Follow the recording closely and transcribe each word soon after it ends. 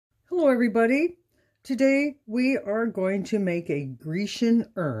Hello everybody. Today we are going to make a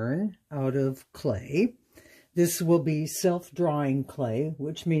Grecian urn out of clay. This will be self-drying clay,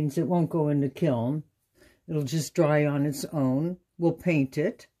 which means it won't go in the kiln. It'll just dry on its own. We'll paint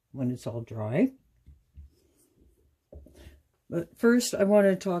it when it's all dry. But first I want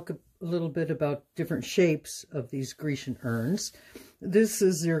to talk a little bit about different shapes of these Grecian urns. This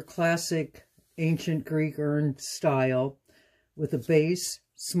is your classic ancient Greek urn style with a base,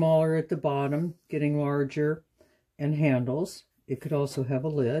 smaller at the bottom, getting larger, and handles. It could also have a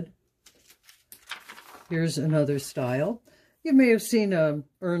lid. Here's another style. You may have seen an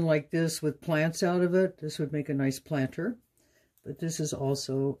urn like this with plants out of it. This would make a nice planter. But this is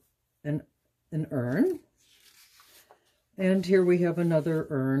also an urn. And here we have another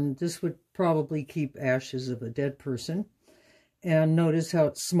urn. This would probably keep ashes of a dead person. And notice how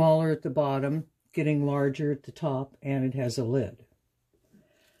it's smaller at the bottom, getting larger at the top, and it has a lid.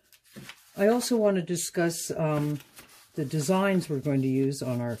 I also want to discuss the designs we're going to use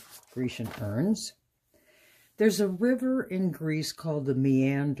on our Grecian urns. There's a river in Greece called the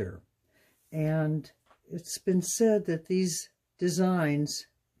Meander, and it's been said that these designs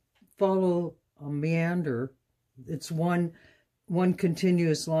follow a meander. It's one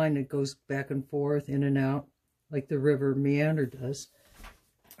continuous line that goes back and forth, in and out, like the river Meander does.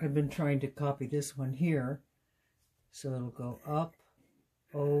 I've been trying to copy this one here, so it'll go up,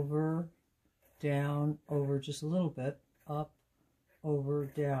 over, down, over just a little bit, up, over,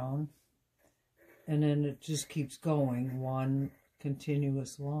 down, and then it just keeps going, one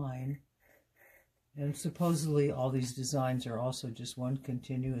continuous line. And supposedly all these designs are also just one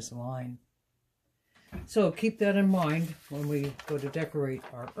continuous line. So keep that in mind when we go to decorate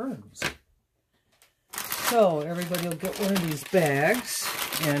our urns. So everybody will get one of these bags,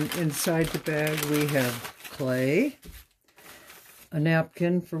 and inside the bag we have clay, a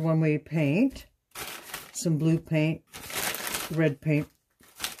napkin for when we paint, some blue paint, red paint,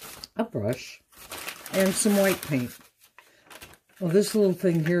 a brush, and some white paint. Well, this little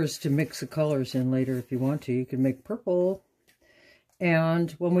thing here is to mix the colors in later if you want to. You can make purple.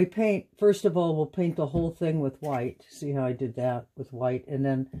 And when we paint, first of all, we'll paint the whole thing with white. See how I did that with white? And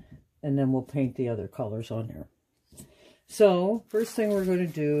then we'll paint the other colors on there. So, first thing we're going to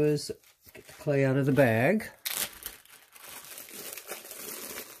do is get the clay out of the bag.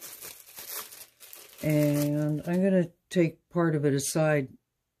 And I'm going to take part of it aside,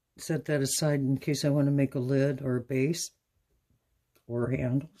 set that aside in case I want to make a lid or a base or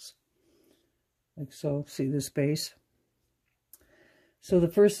handles. Like so. See this base? So the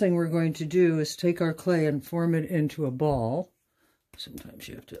first thing we're going to do is take our clay and form it into a ball. Sometimes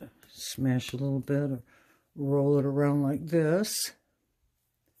you have to smash a little bit or roll it around like this.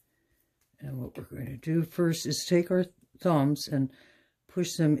 And what we're going to do first is take our thumbs and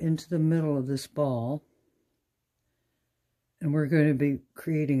push them into the middle of this ball. And we're going to be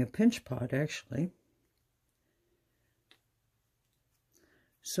creating a pinch pot, actually.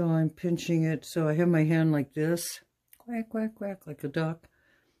 So I'm pinching it. So I have my hand like this. Quack, quack, quack, like a duck.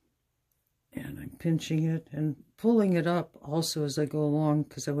 And I'm pinching it and pulling it up also as I go along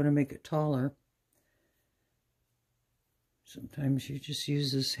because I want to make it taller. Sometimes you just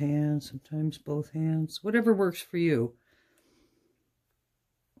use this hand, sometimes both hands. Whatever works for you.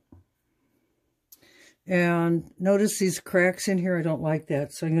 And notice these cracks in here. I don't like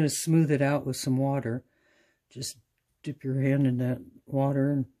that, so I'm going to smooth it out with some water. Just dip your hand in that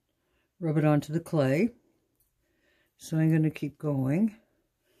water and rub it onto the clay. So I'm going to keep going.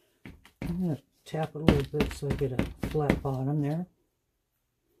 I'm going to tap it a little bit so I get a flat bottom there.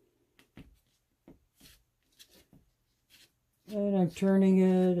 And I'm turning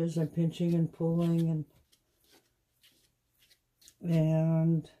it as I'm pinching and pulling.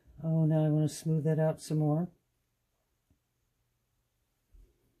 And oh, now I want to smooth that out some more.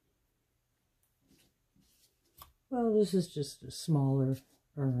 Well, this is just a smaller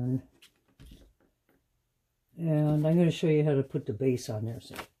urn. And I'm going to show you how to put the base on there.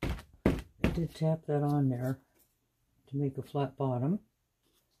 So I did tap that on there to make a flat bottom.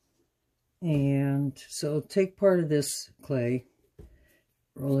 And so take part of this clay,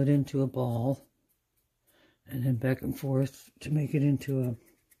 roll it into a ball, and then back and forth to make it into a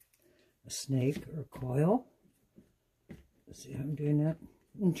snake or a coil. Let's see how I'm doing that.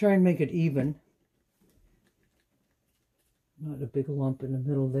 And try and make it even. Not a big lump in the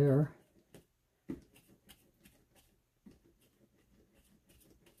middle there.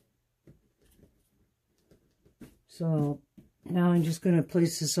 So now I'm just going to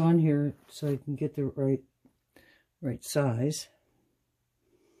place this on here so I can get the right size.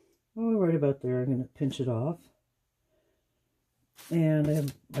 Oh, right about there. I'm going to pinch it off. And I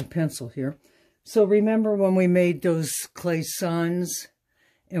have my pencil here. So remember when we made those clay suns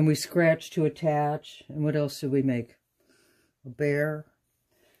and we scratched to attach? And what else did we make? A bear?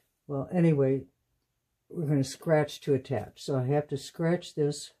 Well, anyway, we're going to scratch to attach. So I have to scratch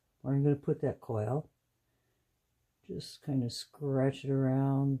this where I'm going to put that coil. Just kind of scratch it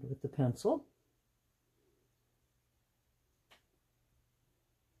around with the pencil.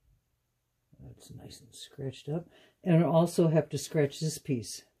 That's nice and scratched up. And I also have to scratch this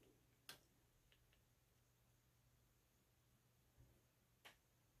piece.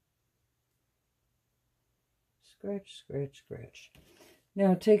 Scratch, scratch, scratch.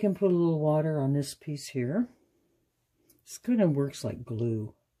 Now take and put a little water on this piece here. This kind of works like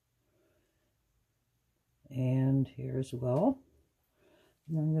glue. And here as well.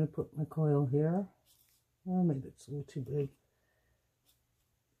 And I'm going to put my coil here. Oh, maybe it's a little too big.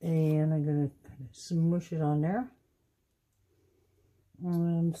 And I'm going to kind of smoosh it on there.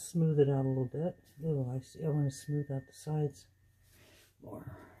 And smooth it out a little bit. Oh, I want to smooth out the sides more.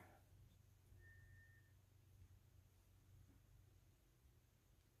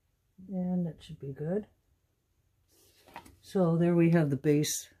 And that should be good. So there we have the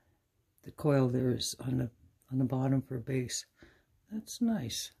base. The coil there is on the bottom for a base. That's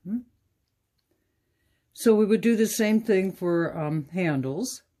nice. So we would do the same thing for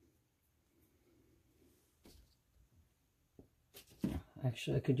handles.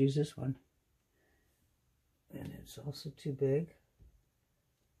 Actually, I could use this one. And it's also too big.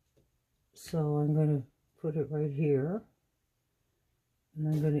 So I'm going to put it right here. And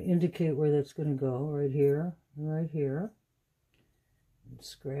I'm going to indicate where that's going to go. Right here and right here. And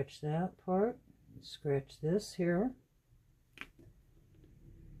scratch that part. And scratch this here.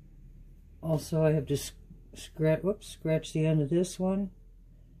 Also, I have to scratch the end of this one.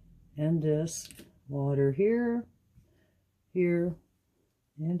 And this. Water here. Here.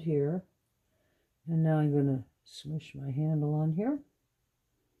 And here. And now I'm going to smush my handle on here.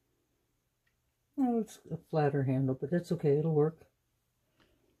 Oh, it's a flatter handle, but that's okay. It'll work.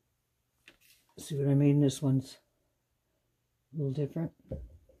 See what I mean? This one's a little different.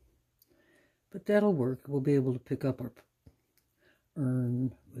 But that'll work. We'll be able to pick up our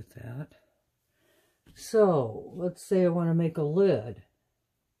urn with that. So, let's say I want to make a lid.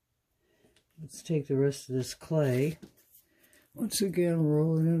 Let's take the rest of this clay. Once again,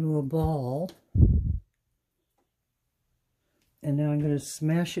 roll it into a ball. And now I'm going to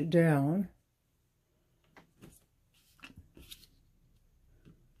smash it down.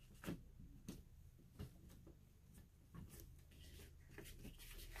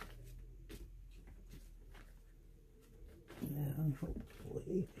 And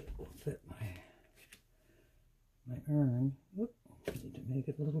hopefully it will fit my urn. Oop, need to make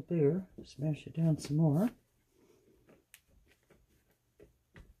it a little bigger. Smash it down some more.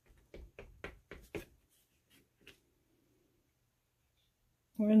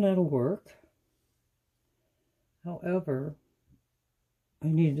 And that'll work. However, I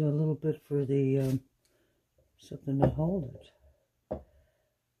need a little bit for the something to hold it.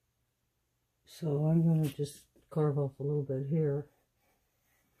 So I'm going to just carve off a little bit here.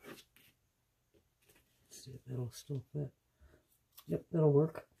 Let's see if that'll still fit. Yep, that'll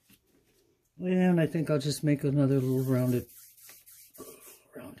work. And I think I'll just make another little roundy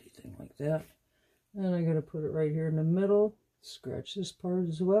thing like that. And I'm going to put it right here in the middle. Scratch this part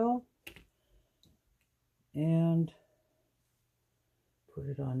as well. And put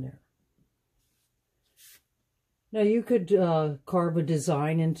it on there. Now you could carve a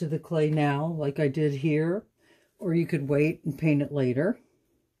design into the clay now, like I did here. Or you could wait and paint it later.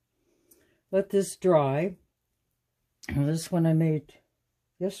 Let this dry. Now, this one I made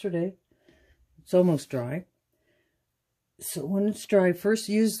yesterday. It's almost dry. So when it's dry, first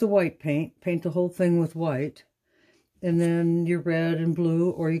use the white paint. Paint the whole thing with white. And then your red and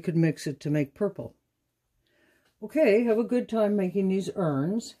blue, or you could mix it to make purple. Okay, have a good time making these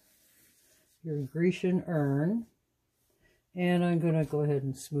urns. Your Grecian urn. And I'm going to go ahead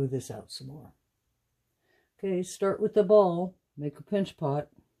and smooth this out some more. Okay, start with the ball. Make a pinch pot.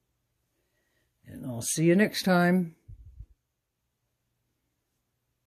 And I'll see you next time.